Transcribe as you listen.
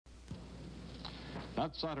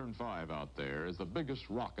That Saturn V out there is the biggest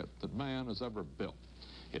rocket that man has ever built.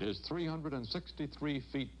 It is 363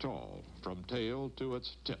 feet tall from tail to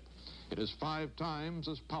its tip. It is 5 times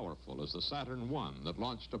as powerful as the Saturn I that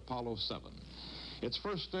launched Apollo 7. Its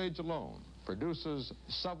first stage alone produces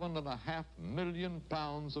 7.5 million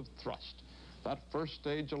pounds of thrust. That first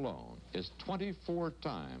stage alone is 24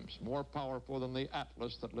 times more powerful than the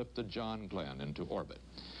Atlas that lifted John Glenn into orbit.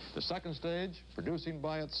 The second stage, producing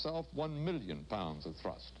by itself 1 million pounds of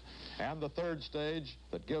thrust. And the third stage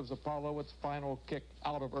that gives Apollo its final kick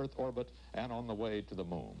out of Earth orbit and on the way to the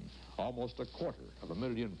moon. Almost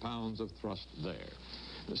 250,000 pounds of thrust there.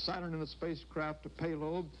 The Saturn and its spacecraft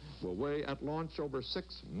payload will weigh at launch over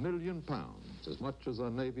 6 million pounds, as much as a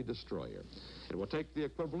Navy destroyer. It will take the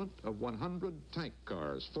equivalent of 100 tank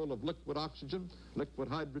cars full of liquid oxygen, liquid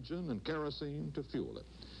hydrogen, and kerosene to fuel it.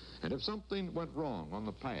 And if something went wrong on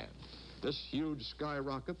the pad, this huge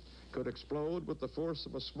skyrocket could explode with the force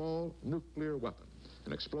of a small nuclear weapon,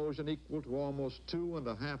 an explosion equal to almost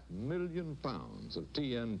 2.5 million pounds of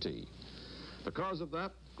TNT. Because of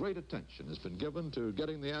that, great attention has been given to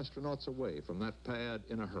getting the astronauts away from that pad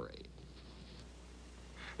in a hurry.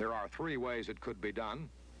 There are 3 ways it could be done.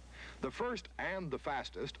 The first and the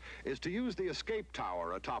fastest is to use the escape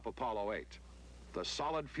tower atop Apollo 8. The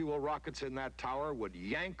solid fuel rockets in that tower would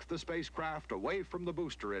yank the spacecraft away from the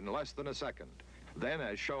booster in less than a second. Then,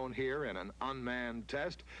 as shown here in an unmanned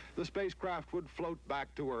test, the spacecraft would float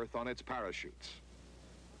back to Earth on its parachutes.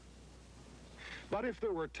 But if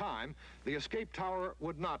there were time, the escape tower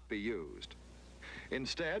would not be used.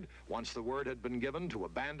 Instead, once the word had been given to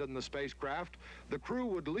abandon the spacecraft, the crew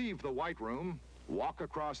would leave the White Room, walk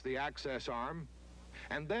across the access arm,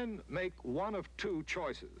 and then make one of 2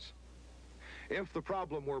 choices. If the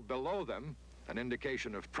problem were below them, an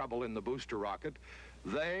indication of trouble in the booster rocket,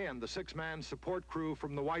 they and the 6-man support crew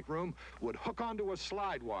from the White Room would hook onto a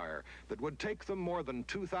slide wire that would take them more than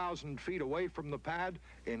 2,000 feet away from the pad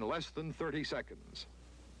in less than 30 seconds.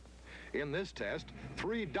 In this test,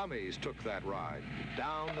 3 dummies took that ride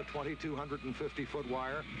down the 2,250-foot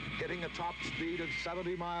wire, hitting a top speed of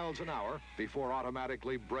 70 miles an hour before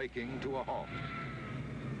automatically braking to a halt.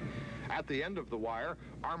 At the end of the wire,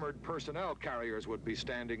 armored personnel carriers would be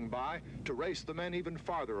standing by to race the men even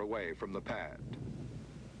farther away from the pad.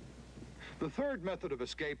 The third method of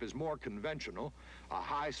escape is more conventional, a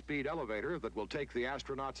high-speed elevator that will take the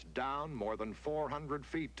astronauts down more than 400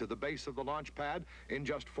 feet to the base of the launch pad in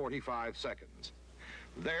just 45 seconds.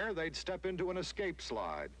 There, they'd step into an escape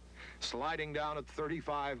slide, sliding down at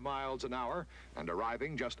 35 miles an hour and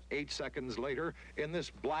arriving just 8 seconds later in this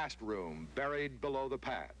blast room buried below the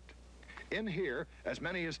pad. In here, as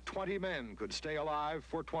many as 20 men could stay alive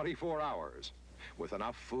for 24 hours, with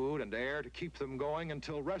enough food and air to keep them going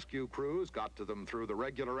until rescue crews got to them through the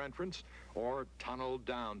regular entrance or tunneled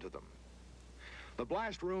down to them. The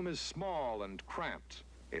blast room is small and cramped.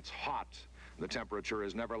 It's hot. The temperature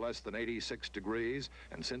is never less than 86 degrees,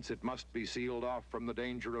 and since it must be sealed off from the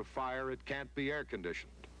danger of fire, it can't be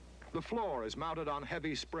air-conditioned. The floor is mounted on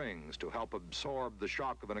heavy springs to help absorb the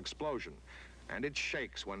shock of an explosion, and it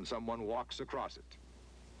shakes when someone walks across it.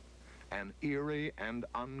 An eerie and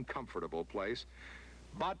uncomfortable place,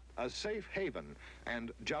 but a safe haven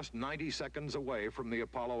and just 90 seconds away from the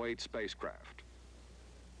Apollo 8 spacecraft.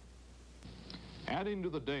 Adding to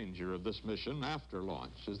the danger of this mission after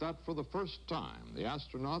launch is that for the first time, the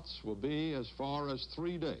astronauts will be as far as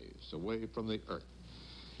 3 days away from the Earth.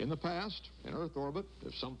 In the past, in Earth orbit,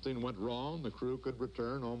 if something went wrong, the crew could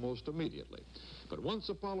return almost immediately. But once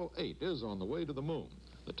Apollo 8 is on the way to the moon,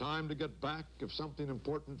 the time to get back if something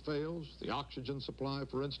important fails, the oxygen supply,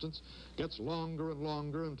 for instance, gets longer and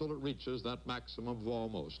longer until it reaches that maximum of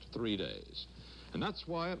almost 3 days. And that's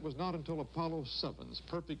why it was not until Apollo 7's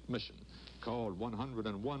perfect mission, called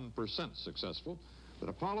 101% successful, that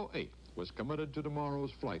Apollo 8 was committed to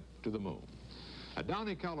tomorrow's flight to the moon. At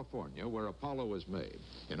Downey, California, where Apollo is made,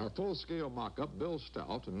 in our full-scale mock-up, Bill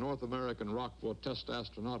Stout and North American Rockwell test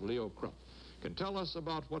astronaut Leo Krupp can tell us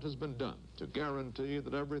about what has been done to guarantee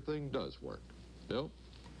that everything does work. Bill?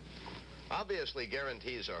 Obviously,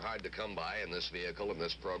 guarantees are hard to come by in this vehicle and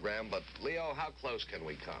this program, but Leo, how close can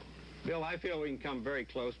we come? Bill, I feel we can come very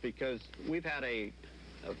close because we've had a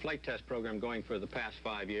flight test program going for the past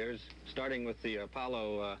 5 years, starting with the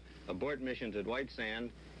Apollo abort missions at White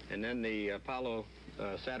Sand, and then the Apollo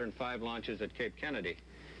Saturn V launches at Cape Kennedy.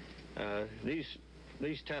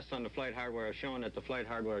 These tests on the flight hardware have shown that the flight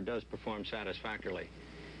hardware does perform satisfactorily.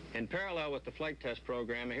 In parallel with the flight test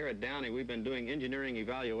program, here at Downey, we've been doing engineering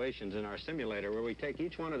evaluations in our simulator where we take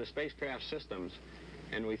each one of the spacecraft systems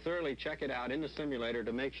and we thoroughly check it out in the simulator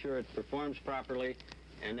to make sure it performs properly,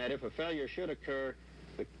 and that if a failure should occur,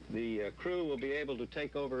 the crew will be able to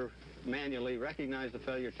take over manually, recognize the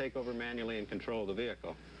failure, take over manually, and control the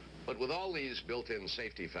vehicle. But with all these built-in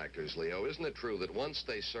safety factors, Leo, isn't it true that once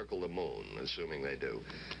they circle the moon, assuming they do,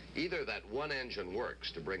 either that one engine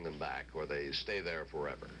works to bring them back or they stay there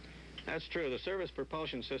forever? That's true. The service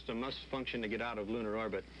propulsion system must function to get out of lunar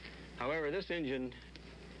orbit. However, this engine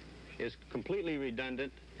is completely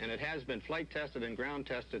redundant, and it has been flight tested and ground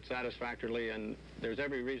tested satisfactorily, and there's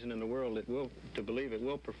every reason in the world to believe it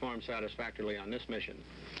will perform satisfactorily on this mission.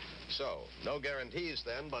 So, no guarantees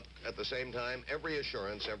then, but at the same time, every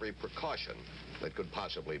assurance, every precaution that could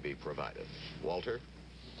possibly be provided. Walter?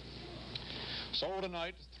 So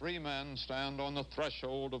tonight, 3 men stand on the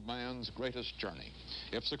threshold of man's greatest journey.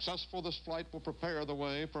 If successful, this flight will prepare the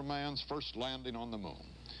way for man's first landing on the moon.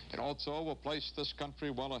 It also will place this country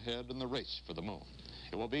well ahead in the race for the moon.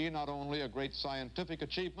 It will be not only a great scientific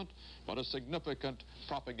achievement, but a significant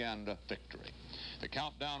propaganda victory. The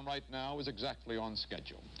countdown right now is exactly on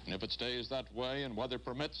schedule. And if it stays that way and weather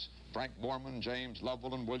permits, Frank Borman, James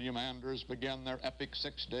Lovell, and William Anders begin their epic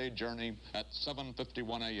 6-day journey at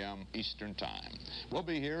 7:51 a.m. Eastern Time. We'll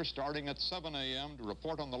be here starting at 7 a.m. to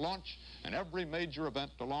report on the launch and every major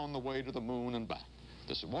event along the way to the moon and back.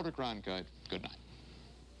 This is Walter Cronkite. Good night.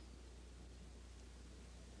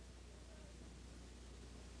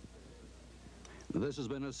 This has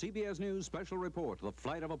been a CBS News special report, The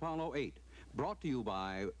Flight of Apollo 8, brought to you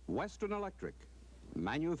by Western Electric,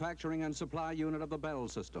 manufacturing and supply unit of the Bell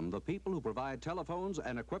system, the people who provide telephones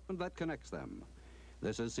and equipment that connects them.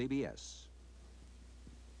 This is CBS.